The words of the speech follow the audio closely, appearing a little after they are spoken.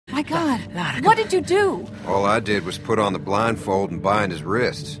My God, what did you do? All I did was put on the blindfold and bind his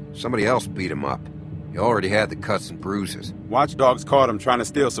wrists. Somebody else beat him up. He already had the cuts and bruises. Watchdogs caught him trying to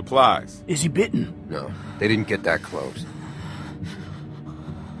steal supplies. Is he bitten? No, they didn't get that close.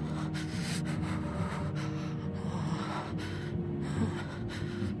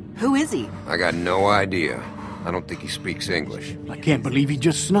 Who is he? I got no idea. I don't think he speaks English. I can't believe he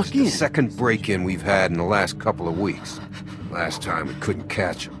just snuck in. The second break-in we've had in the last couple of weeks. Last time we couldn't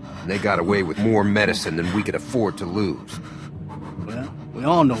catch him, and they got away with more medicine than we could afford to lose. Well, we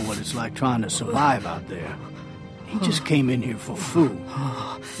all know what it's like trying to survive out there. He just came in here for food.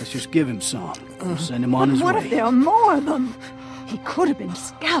 Let's just give him some. We'll send him on his way. What if there are more of them? He could have been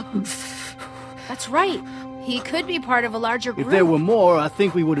scouting. That's right. He could be part of a larger group. If there were more, I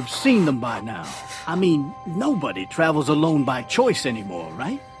think we would have seen them by now. I mean, nobody travels alone by choice anymore,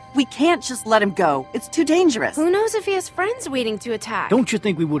 right? We can't just let him go. It's too dangerous. Who knows if he has friends waiting to attack? Don't you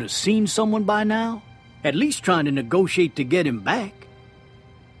think we would have seen someone by now? At least trying to negotiate to get him back.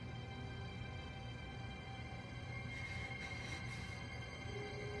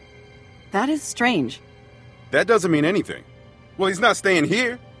 That is strange. That doesn't mean anything. Well, he's not staying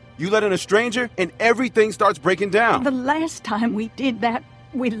here. You let in a stranger, and everything starts breaking down. The last time we did that,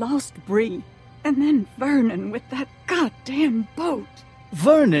 we lost Bree. And then Vernon with that goddamn boat.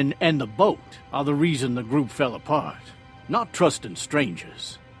 Vernon and the boat are the reason the group fell apart. Not trusting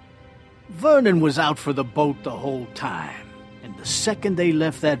strangers. Vernon was out for the boat the whole time. And the second they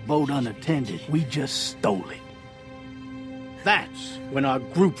left that boat unattended, we just stole it. That's when our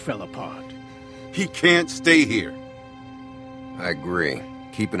group fell apart. He can't stay here. I agree.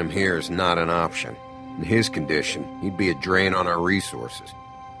 Keeping him here is not an option. In his condition, he'd be a drain on our resources.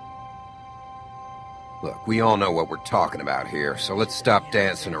 Look, we all know what we're talking about here, so let's stop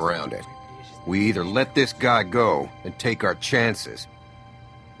dancing around it. We either let this guy go and take our chances,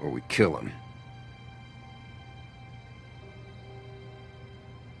 or we kill him.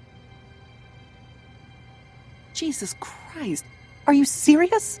 Jesus Christ. Are you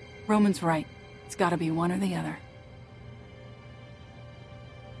serious? Roman's right. It's gotta be one or the other.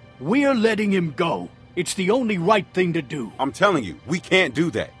 We're letting him go. It's the only right thing to do. I'm telling you, we can't do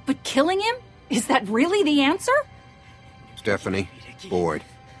that. But killing him? Is that really the answer? Stephanie, Boyd,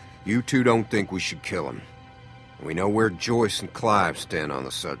 you two don't think we should kill him. We know where Joyce and Clive stand on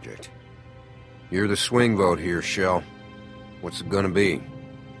the subject. You're the swing vote here, Shell. What's it gonna be?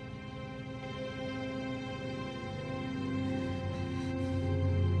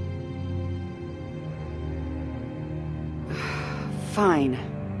 Fine.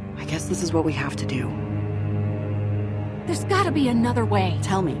 I guess this is what we have to do. There's gotta be another way.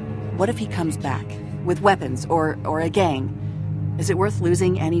 Tell me, what if he comes back? With weapons, or a gang? Is it worth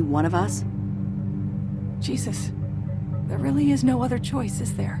losing any one of us? Jesus, there really is no other choice,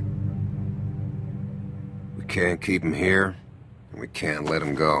 is there? We can't keep him here, and we can't let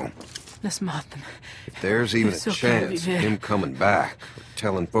him go. Let's mob them. If there's even a So chance of can't be him coming back, or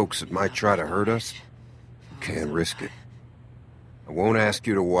telling folks that might try to hurt us, we can't risk it. I won't ask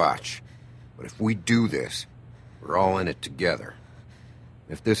you to watch, but if we do this, we're all in it together.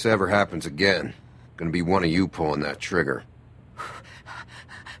 If this ever happens again, it's gonna be one of you pulling that trigger.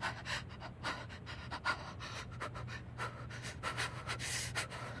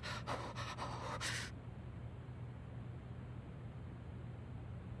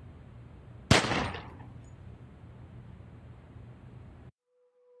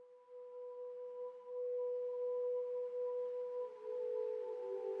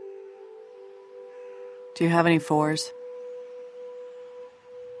 Do you have any fours?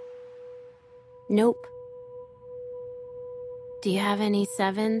 Nope. Do you have any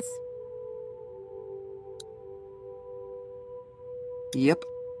sevens? Yep.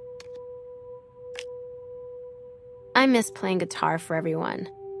 I miss playing guitar for everyone.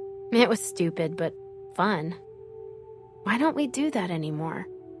 It was stupid, but fun. Why don't we do that anymore?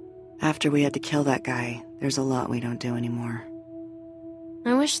 After we had to kill that guy, there's a lot we don't do anymore.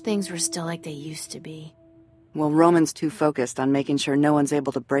 I wish things were still like they used to be. Well, Roman's too focused on making sure no one's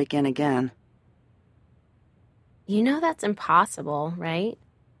able to break in again. You know that's impossible, right?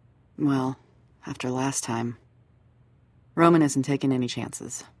 Well, after last time. Roman isn't taking any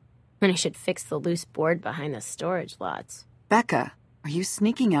chances. And I should fix the loose board behind the storage lots. Becca, are you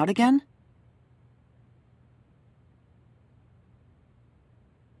sneaking out again?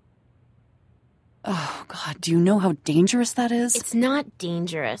 Oh, God, do you know how dangerous that is? It's not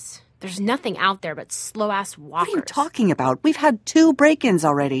dangerous. There's nothing out there but slow-ass walkers. What are you talking about? We've had 2 break-ins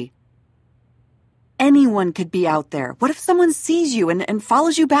already. Anyone could be out there. What if someone sees you and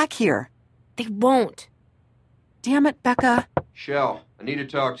follows you back here? They won't. Damn it, Becca. Shell, I need to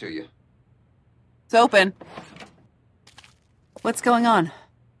talk to you. It's open. What's going on?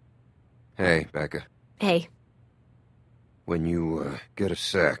 Hey, Becca. Hey, When you get a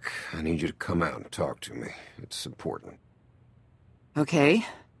sec, I need you to come out and talk to me. It's important. Okay.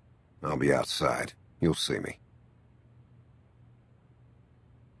 I'll be outside. You'll see me.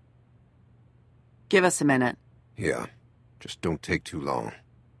 Give us a minute. Yeah, just don't take too long.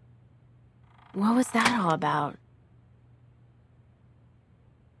 what was that all about?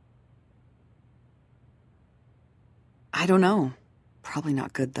 I don't know. Probably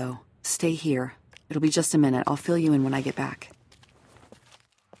not good, though. Stay here. It'll be just a minute. I'll fill you in when I get back.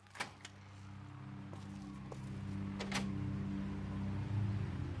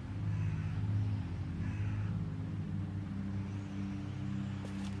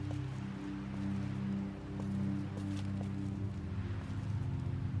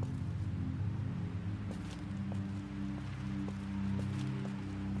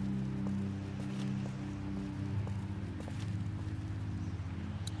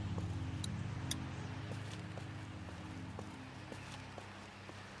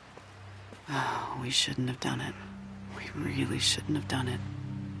 Oh, we shouldn't have done it. We really shouldn't have done it.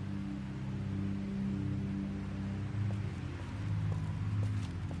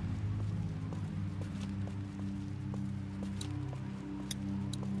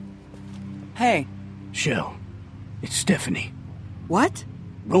 Hey. Shell, it's Stephanie. What?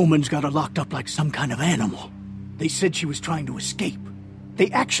 Roman's got her locked up like some kind of animal. They said she was trying to escape.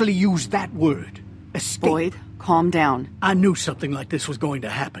 They actually used that word, escape. Boyd, calm down. I knew something like this was going to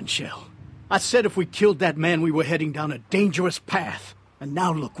happen, Shell. I said if we killed that man, we were heading down a dangerous path. And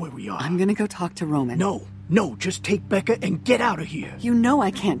now look where we are. I'm gonna go talk to Roman. No, just take Becca and get out of here. You know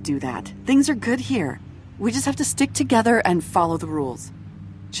I can't do that. Things are good here. We just have to stick together and follow the rules.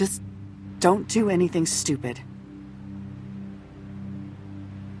 Just don't do anything stupid.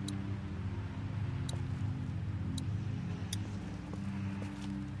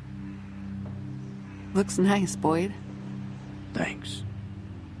 Looks nice, Boyd. Thanks.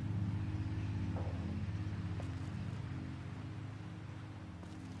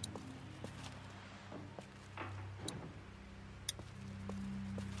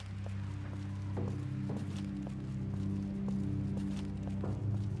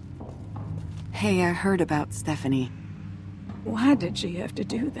 Hey, I heard about Stephanie. Why did she have to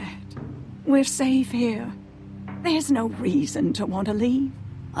do that? We're safe here. There's no reason to want to leave.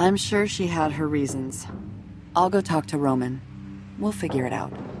 I'm sure she had her reasons. I'll go talk to Roman. We'll figure it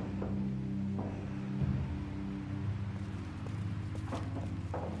out.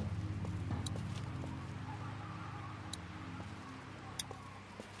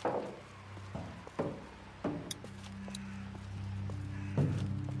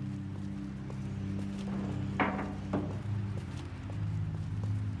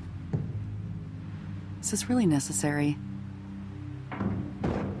 Is this really necessary?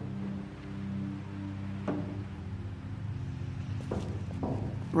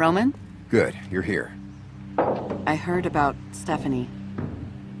 Roman? Good, you're here. I heard about Stephanie.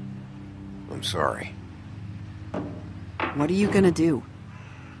 I'm sorry. What are you gonna do?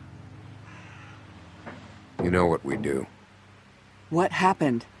 You know what we do. What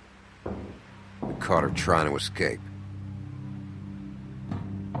happened? We caught her trying to escape.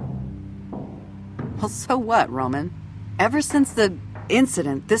 Well, so what, Roman? Ever since the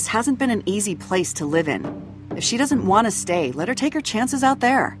incident, this hasn't been an easy place to live in. If she doesn't want to stay, let her take her chances out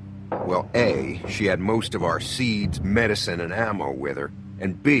there. Well, A, she had most of our seeds, medicine, and ammo with her.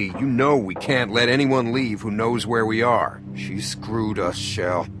 And B, you know we can't let anyone leave who knows where we are. She screwed us,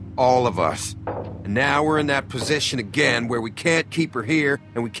 Shell. All of us. And now we're in that position again where we can't keep her here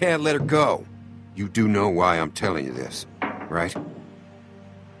and we can't let her go. You do know why I'm telling you this, right?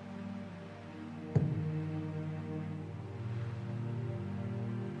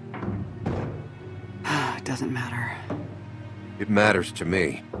 It doesn't matter. It matters to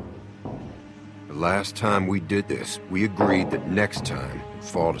me. The last time we did this, we agreed that next time it'd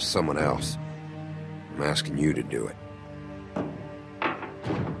fall to someone else. I'm asking you to do it.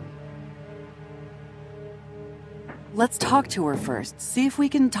 Let's talk to her first. See if we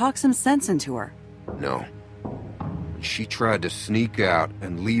can talk some sense into her. No. When she tried to sneak out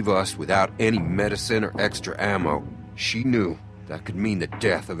and leave us without any medicine or extra ammo, she knew that could mean the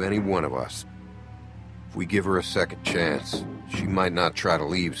death of any one of us. If we give her a second chance, she might not try to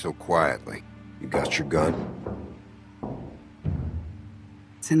leave so quietly. You got your gun?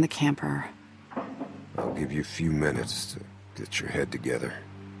 It's in the camper. I'll give you a few minutes to get your head together.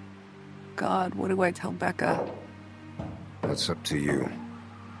 God, what do I tell Becca? That's up to you.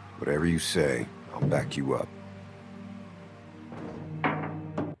 Whatever you say, I'll back you up.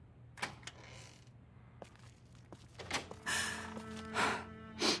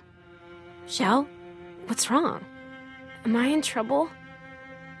 Shell? What's wrong? Am I in trouble?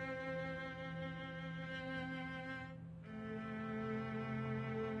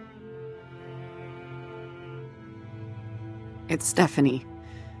 It's Stephanie.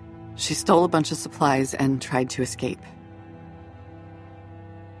 She stole a bunch of supplies and tried to escape.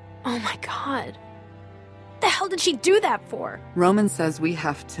 Oh my god. The hell did she do that for? Roman says we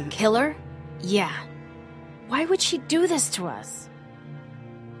have to... Kill her? Yeah. Why would she do this to us?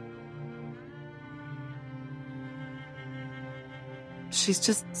 She's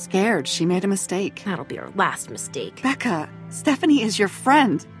just scared. She made a mistake. That'll be her last mistake. Becca, Stephanie is your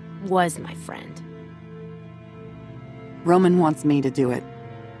friend. Was my friend. Roman wants me to do it.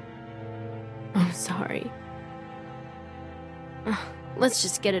 I'm sorry. Let's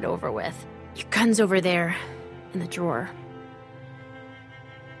just get it over with. Your gun's over there, in the drawer.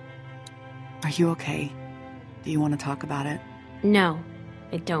 Are you okay? Do you want to talk about it? No,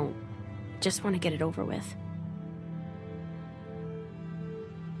 I don't. Just want to get it over with.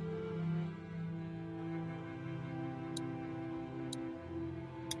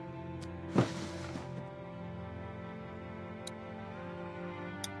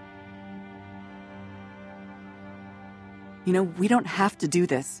 You know, we don't have to do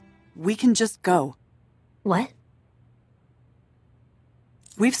this. We can just go. What?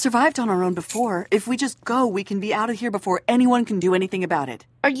 We've survived on our own before. If we just go, we can be out of here before anyone can do anything about it.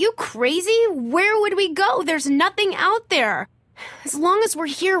 Are you crazy? Where would we go? There's nothing out there. As long as we're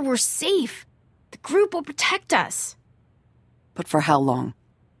here, we're safe. The group will protect us. But for how long?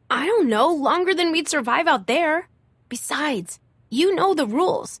 I don't know. Longer than we'd survive out there. Besides, you know the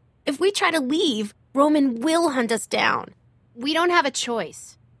rules. If we try to leave, Roman will hunt us down. We don't have a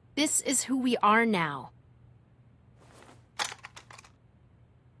choice. This is who we are now.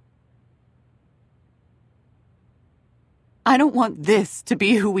 I don't want this to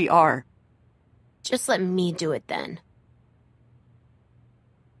be who we are. Just let me do it then.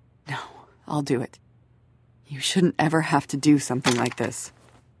 No, I'll do it. You shouldn't ever have to do something like this.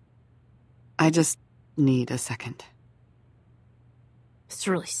 I just need a second. This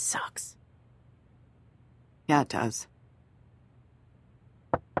really sucks. Yeah, it does.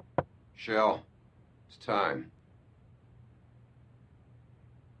 Shell, it's time.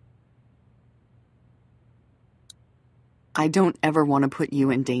 I don't ever want to put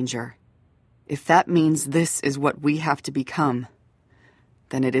you in danger. If that means this is what we have to become,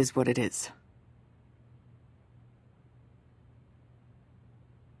 then it is what it is.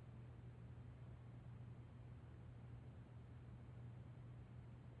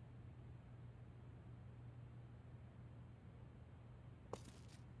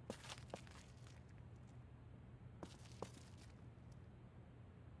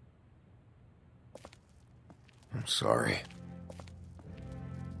 I'm sorry.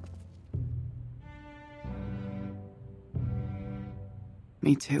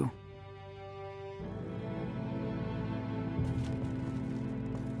 Me too.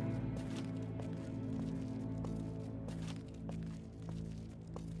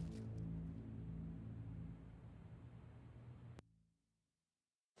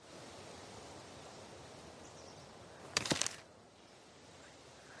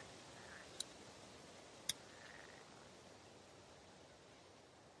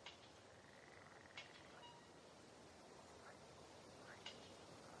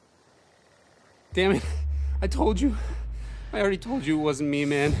 Damn it. I told you. I already told you it wasn't me,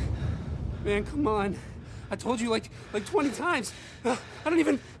 man. Man, come on. I told you like 20 times. I don't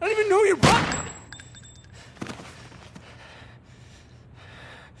even know you're wrong.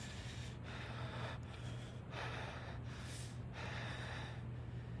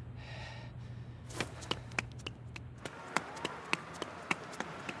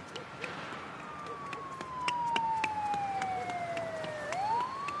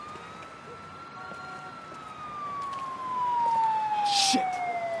 Shit!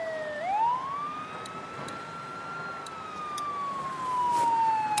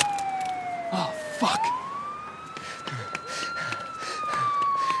 Oh, fuck!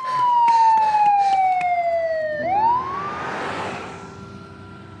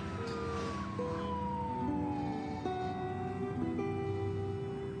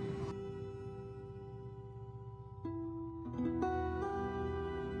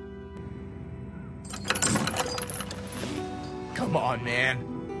 Come on, man.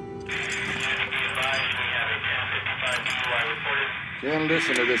 Can't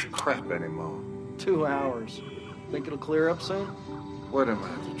listen to this crap anymore. 2 hours. Think it'll clear up soon? What am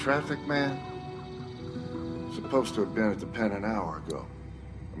I, the traffic man? Supposed to have been at the pen an hour ago.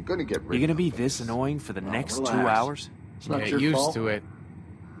 I'm gonna get rid You're gonna of be this. this annoying for the next relax. 2 hours? It's not Get your used fault. to it.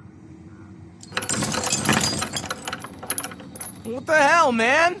 What the hell,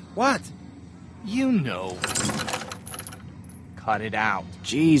 man? What? You know. Cut it out.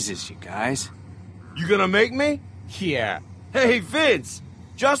 Jesus, you guys. You gonna make me? Yeah. Hey, Vince!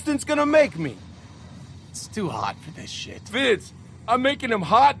 Justin's gonna make me. It's too hot for this shit. Vince, I'm making him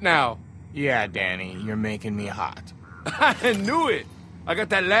hot now. Yeah, Danny, you're making me hot. I knew it. I got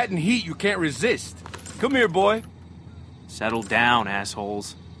that Latin heat you can't resist. Come here, boy. Settle down,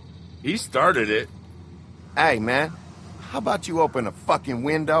 assholes. He started it. Hey, man. How about you open a fucking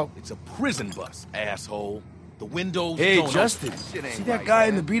window? It's a prison bus, asshole. The windows Hey, don't Justin. Open. See that guy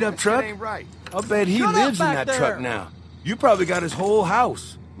in the beat-up truck? Ain't right. I bet he lives in that truck now. You probably got his whole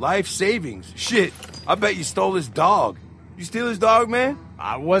house. Life savings. Shit. I bet you stole his dog. You steal his dog, man?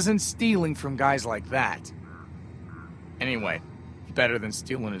 I wasn't stealing from guys like that. Anyway, better than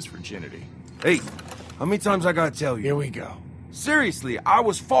stealing his virginity. Hey, how many times I gotta tell you? Here we go. Seriously, I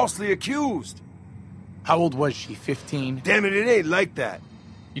was falsely accused. How old was she, 15? Damn it, it ain't like that.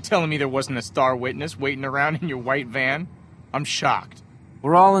 You telling me there wasn't a star witness waiting around in your white van? I'm shocked.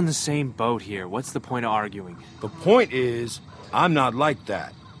 We're all in the same boat here. What's the point of arguing? The point is, I'm not like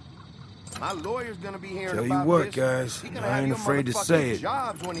that. My lawyer's gonna be hearing Tell you about what, this. guys, He gonna I have ain't your afraid to motherfucking say it.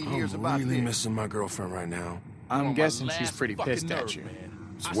 jobs when he hears I'm about really this. missing my girlfriend right now. I'm guessing she's pretty pissed at you.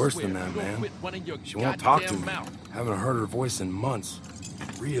 It's worse than that, man. She won't talk to me. Haven't heard her voice in months.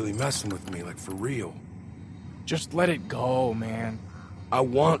 Really messing with me, like for real. Just let it go, man. I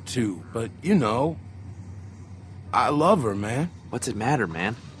want to, but you know, I love her, man. What's it matter,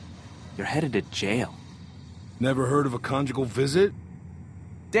 man? You're headed to jail. Never heard of a conjugal visit?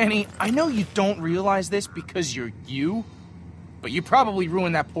 Danny, I know you don't realize this because you're you, but you probably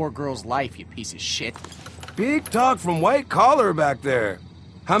ruined that poor girl's life, you piece of shit. Big talk from White Collar back there.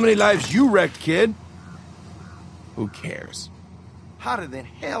 How many lives you wrecked, kid? Who cares? Hotter than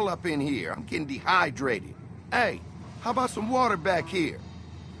hell up in here. I'm getting dehydrated. Hey, how about some water back here?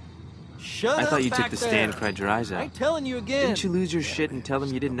 Shut up. I thought you took the stand and cried your eyes out. I ain't telling you again. Didn't you lose your shit and tell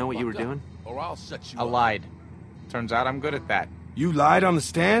them you didn't know what you were doing? Or I'll set you I lied. Turns out I'm good at that. You lied on the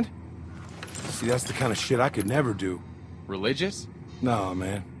stand? See, that's the kind of shit I could never do. Religious? Nah,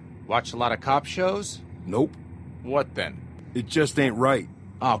 man. Watch a lot of cop shows? Nope. What then? It just ain't right.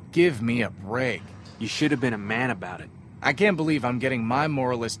 Oh, give me a break. You should have been a man about it. I can't believe I'm getting my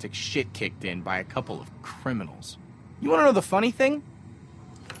moralistic shit kicked in by a couple of criminals. You wanna know the funny thing?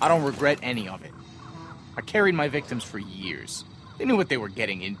 I don't regret any of it. I carried my victims for years. They knew what they were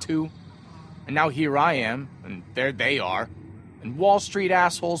getting into. And now here I am, and there they are. And Wall Street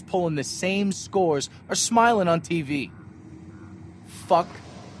assholes pulling the same scores are smiling on TV. Fuck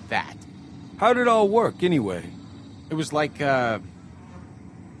that. How'd it all work, anyway? It was like a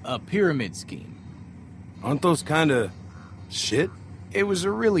pyramid scheme. Aren't those kinda shit? It was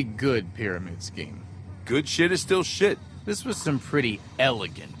a really good pyramid scheme. Good shit is still shit. This was some pretty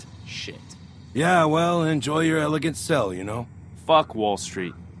elegant shit. Yeah, well, enjoy your elegant cell, you know? Fuck Wall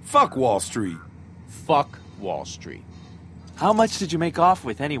Street. Fuck Wall Street. Fuck Wall Street. How much did you make off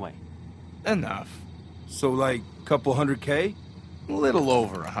with, anyway? Enough. So, like, couple $100K? Little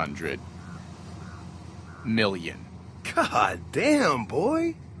over 100 million. God damn,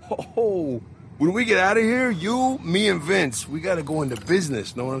 boy. Oh, when we get out of here, you, me, and Vince, we gotta go into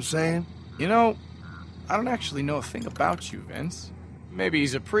business, know what I'm saying? You know, I don't actually know a thing about you, Vince. Maybe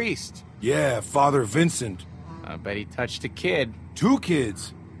he's a priest. Yeah, Father Vincent. I bet he touched a kid. 2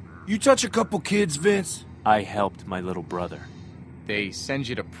 kids. You touch a couple kids, Vince? I helped my little brother. They send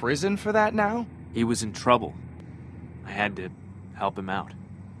you to prison for that now? He was in trouble. I had to help him out.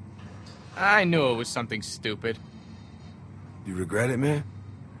 I knew it was something stupid. You regret it, man?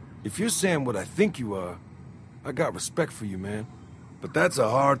 If you're saying what I think you are, I got respect for you, man. But that's a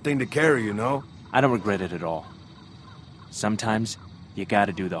hard thing to carry, you know? I don't regret it at all. Sometimes, you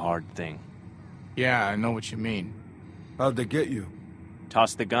gotta do the hard thing. Yeah, I know what you mean. How'd they get you?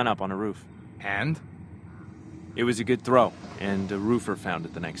 Tossed the gun up on a roof. And? It was a good throw, and a roofer found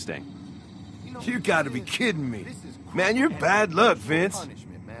it the next day. You gotta be kidding me. Man, you're bad luck, Vince.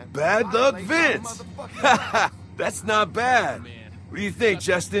 Bad luck, Vince. That's not bad. What do you think,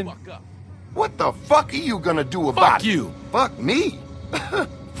 Justin? What the fuck are you gonna do about it? Fuck you. Fuck me?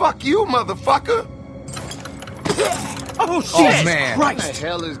 Fuck you, motherfucker. Oh, shit! Oh, man. What the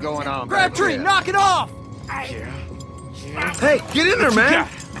hell is going on? Crabtree, knock it off! Hey, get in there, man.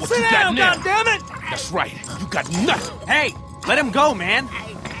 Sit down, goddammit! That's right. You got nothing. Hey, let him go, man.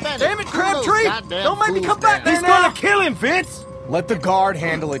 Damn it, Crabtree! Don't make me come back there He's now! gonna kill him, Vince. Let the guard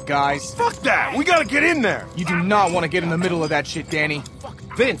handle it, guys. Fuck that. We gotta get in there. You do not want to get in the middle of that shit, Danny.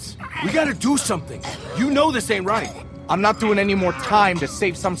 Vince, we gotta do something. You know this ain't right. I'm not doing any more time to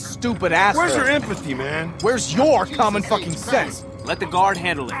save some stupid asshole. Where's your empathy, man? Where's your common fucking sense? Let the guard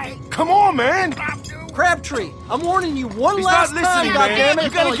handle it. Come on, man! Crabtree, I'm warning you one He's last not time, listening, man. goddammit. You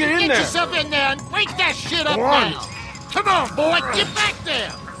gotta get in Get there. yourself in there and wake that shit up Come on. now. Come on, boy, get back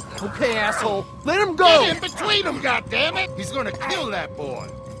there. Okay, asshole. Let him go. Get in between them, goddammit. He's gonna kill that boy.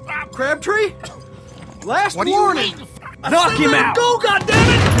 Crabtree? Last What do you warning. mean? Knock him out. Go,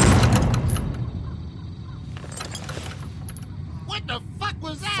 goddammit! What the fuck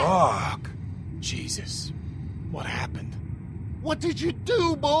was that? Fuck. Jesus. What happened? What did you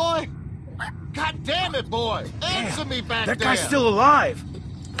do, boy? God damn it, boy. Answer me back That there. guy's still alive.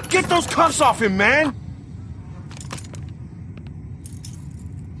 Get those cuffs off him, man!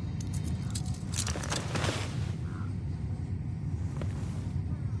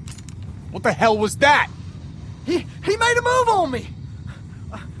 What the hell was that? He made a move on me.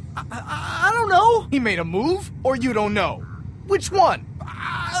 I don't know. He made a move, or you don't know? Which one?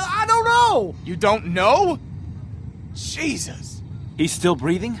 I don't know. You don't know? Jesus. He's still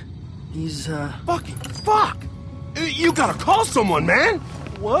breathing? He's, Fucking fuck! You gotta call someone, man!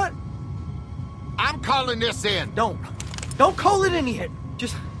 What? I'm calling this in. Don't call it in yet.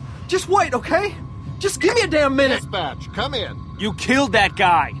 Just wait, okay? Just give me a damn minute. Dispatch, come in. You killed that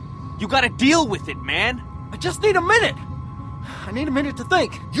guy. You gotta deal with it, man. I just need a minute. I need a minute to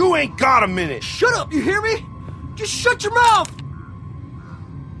think. You ain't got a minute! Shut up, you hear me? Just shut your mouth!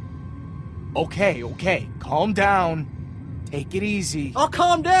 Okay. Calm down. Take it easy. I'll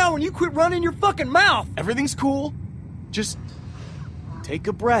calm down when you quit running your fucking mouth. Everything's cool. Just take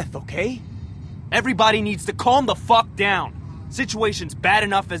a breath, okay? Everybody needs to calm the fuck down. Situation's bad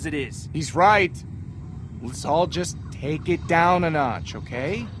enough as it is. He's right. Let's all just take it down a notch,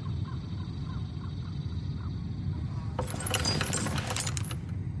 okay?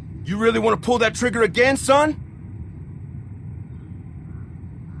 You really want to pull that trigger again, son?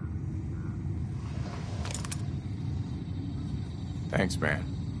 Thanks, man.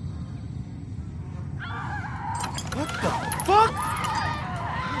 What the fuck?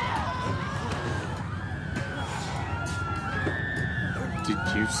 Did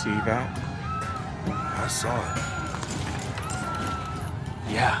you see that? I saw it.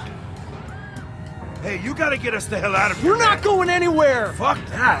 Yeah. Hey, you gotta get us the hell out of here. You're not going anywhere. Fuck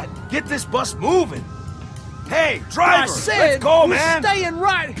that. Get this bus moving. Hey, driver, I said let's go, we're man. staying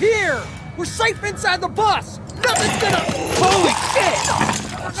right here. We're safe inside the bus. Nothing's gonna... Holy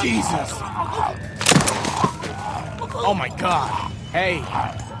shit! Jesus! Oh my God!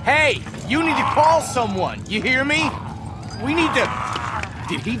 Hey! You need to call someone. You hear me? We need to.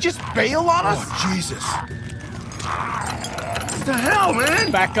 Did he just bail on us? Oh Jesus! What the hell,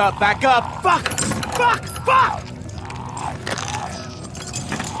 man? Back up! Fuck!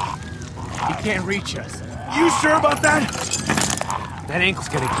 He can't reach us. You sure about that? That ankle's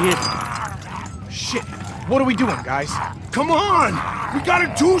gonna give. Shit! What are we doing, guys? Come on! We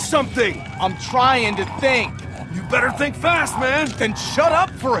gotta do something! I'm trying to think. You better think fast, man! Then shut up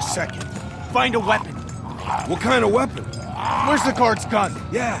for a second. Find a weapon. What kind of weapon? Where's the guard's gun?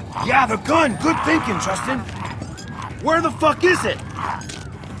 Yeah, the gun! Good thinking, Justin! Where the fuck is it?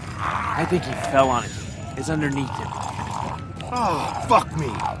 I think he fell on it. It's underneath him. Oh, fuck me!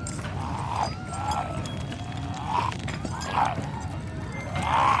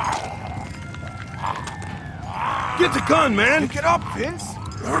 Get the gun, man! Pick it up, Vince.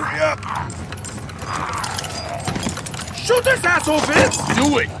 Hurry up! Shoot this asshole, Vince!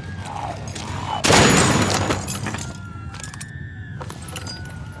 Do it!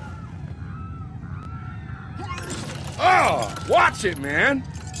 Oh, watch it, man!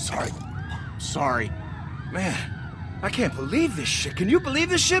 Sorry. Man, I can't believe this shit. Can you believe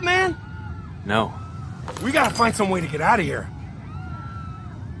this shit, man? No. We gotta find some way to get out of here.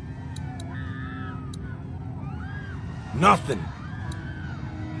 Nothing.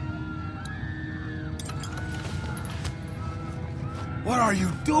 What are you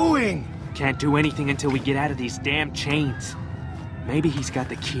doing? Can't do anything until we get out of these damn chains. Maybe he's got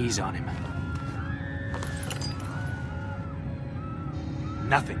the keys on him.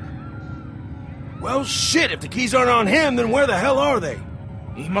 Nothing. Well, shit, if the keys aren't on him, then where the hell are they?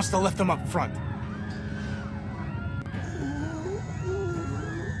 He must have left them up front.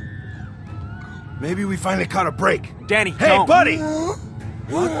 Maybe we finally caught a break. Danny, Hey, don't. buddy!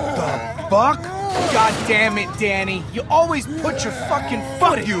 What the fuck? God damn it, Danny. You always put your fucking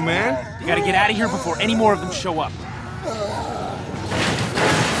foot Fuck you, man! We gotta get out of here before any more of them show up.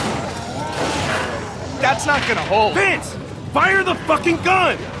 That's not gonna hold. Vince! Fire the fucking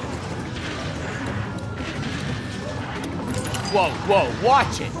gun! Whoa,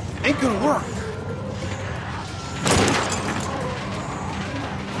 watch it. Ain't gonna work.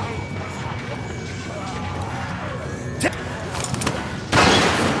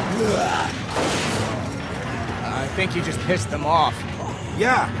 think you just pissed them off.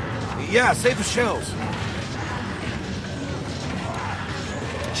 Yeah, save the shells.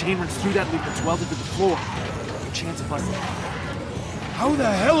 The chain runs through that loop that's welded to the floor. Your chance of busting. How the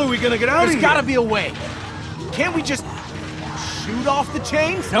hell are we gonna get out of here? There's gotta be a way. Can't we just shoot off the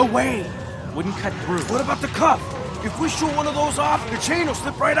chains? No way. Wouldn't cut through. What about the cuff? If we shoot one of those off, the chain will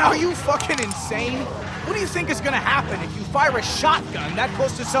slip right out. Are you fucking insane? What do you think is gonna happen if you fire a shotgun that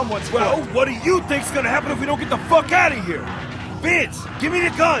close to someone's Well, foot? what do you think's gonna happen if we don't get the fuck out of here? Vince, give me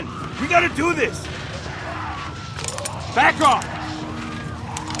the gun. We gotta do this. Back off!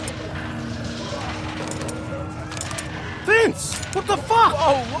 Vince, what the fuck?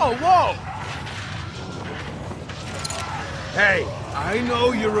 Whoa! Hey, I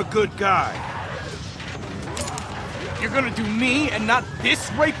know you're a good guy. You're gonna do me and not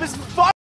this rapist fuck?